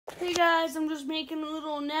Hey guys, I'm just making a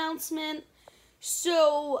little announcement.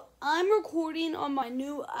 So, I'm recording on my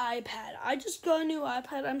new iPad. I just got a new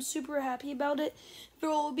iPad. I'm super happy about it.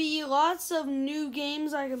 There will be lots of new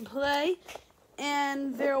games I can play,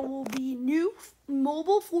 and there will be new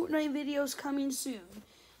mobile Fortnite videos coming soon.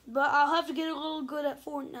 But I'll have to get a little good at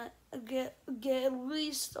Fortnite. Get at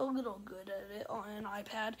least a little good at it on an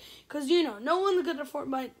iPad, because no one's good at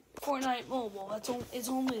Fortnite mobile. It's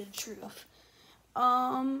only the truth.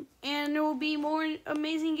 And there will be more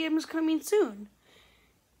amazing games coming soon.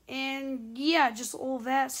 And yeah, just all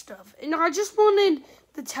that stuff. And I just wanted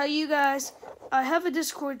to tell you guys, I have a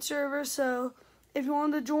Discord server, so if you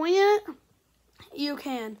want to join it, you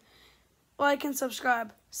can. Like and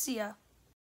subscribe. See ya.